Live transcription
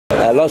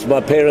I lost my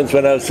parents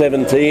when I was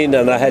 17,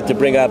 and I had to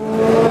bring up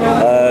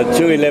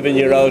two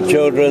 11-year-old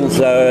children,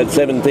 so at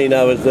 17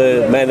 I was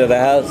the man of the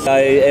house.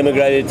 I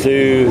emigrated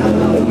to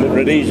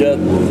Rhodesia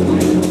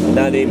in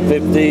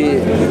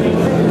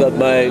 1950, got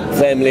my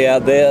family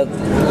out there,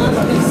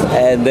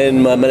 and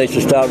then I managed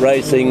to start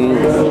racing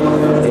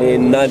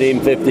in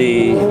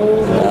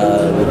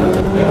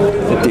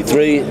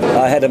 1953.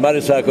 I had a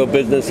motorcycle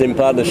business in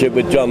partnership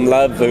with John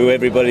Love, who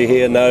everybody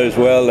here knows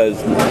well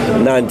as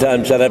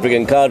 9-time South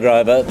African car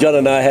driver. John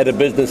and I had a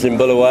business in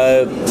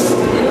Bulawayo,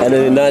 and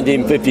in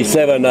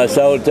 1957 I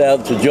sold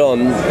out to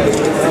John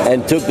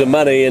and took the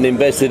money and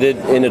invested it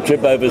in a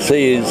trip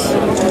overseas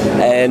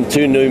and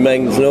 2 new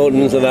Manx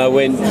Nortons, and I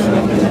went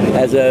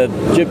as a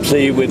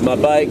gypsy with my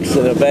bikes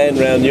and a van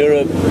around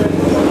Europe,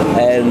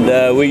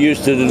 and we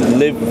used to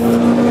live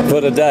for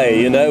the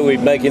day, you know.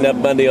 We'd make enough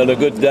money on a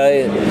good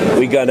day,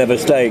 we go and have a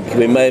steak.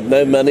 We made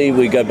no money,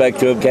 we go back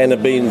to a can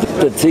of beans.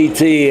 The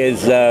TT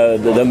is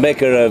the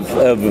mecca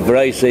of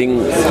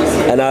racing,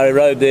 and I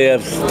rode there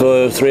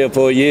for 3 or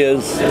 4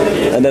 years,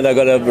 and then I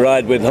got a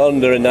ride with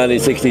Honda in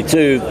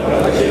 1962,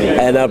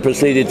 and I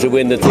proceeded to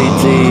win the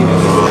TT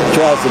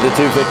twice in the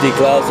 250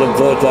 class and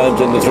 4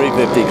 times in the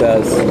 350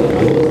 class.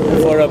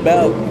 For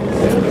about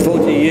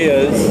 40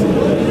 years,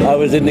 I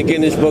was in the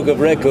Guinness Book of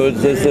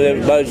Records as the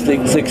most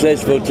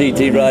successful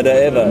TT rider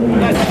ever.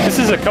 This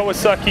is a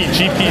Kawasaki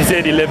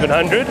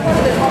GPZ1100.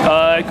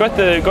 Got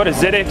a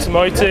ZX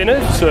motor in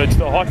it, so it's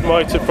the hot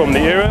motor from the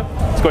era.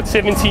 It's got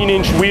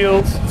 17-inch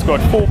wheels, it's got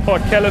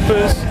 4-pot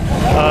calipers.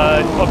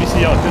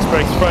 Obviously, disc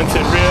brakes front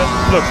and rear.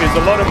 Look, there's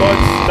a lot of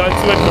mods done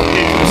to it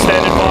compared to the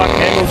standard bike.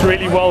 Handles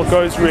really well,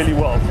 goes really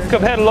well.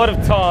 I've had a lot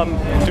of time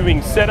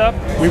doing setup.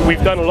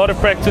 We've done a lot of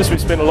practice. We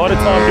spent a lot of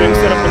time doing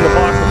setup on the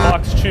bike. The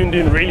bike's tuned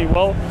in really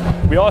well.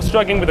 We are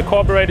struggling with the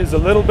carburetors a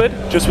little bit,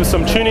 just with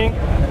some tuning,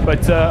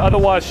 but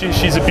otherwise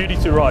she's a beauty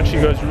to ride. She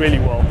goes really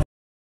well.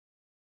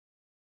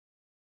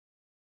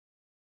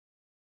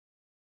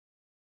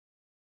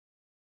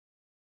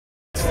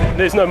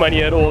 There's no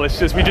money at all, it's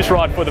just, we just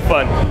ride for the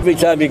fun. Every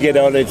time you get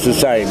on, it's the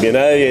same, you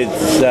know.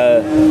 It's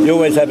you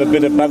always have a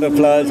bit of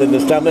butterflies in the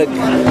stomach,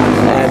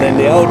 and in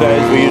the old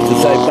days we used to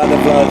say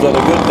butterflies on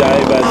a good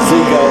day, but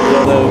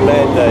seagulls on a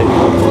bad day.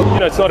 You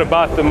know, it's not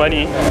about the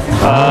money, you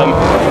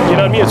know what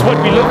I mean, it's what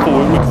we live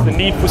for, it's the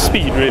need for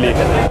speed, really.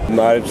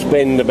 I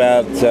spend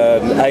about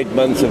 8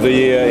 months of the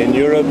year in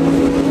Europe,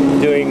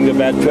 doing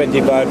about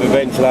 25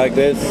 events like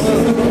this,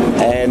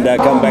 and I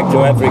come back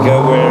to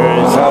Africa where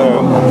it's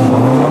home,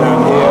 and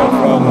I'm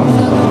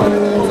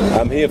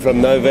here from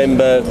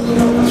November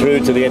through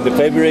to the end of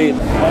February.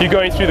 You're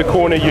going through the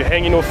corner, you're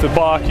hanging off the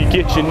bike, you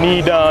get your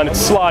knee down, it's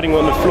sliding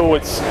on the floor,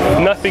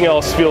 nothing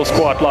else feels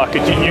quite like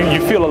it.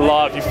 You feel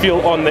alive, you feel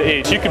on the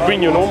edge. You could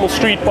bring your normal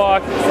street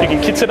bike, you can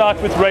kit it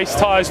out with race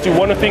tires, do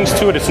one of things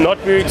to it, it's not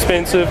very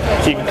expensive,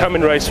 you can come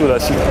and race with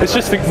us. It's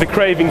just the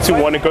craving to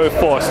want to go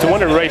fast, to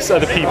want to race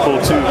other people,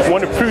 to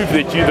want to prove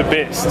that you're the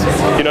best.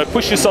 You know,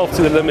 push yourself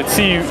to the limit,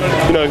 see you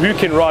know who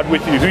can ride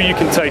with you, who you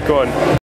can take on.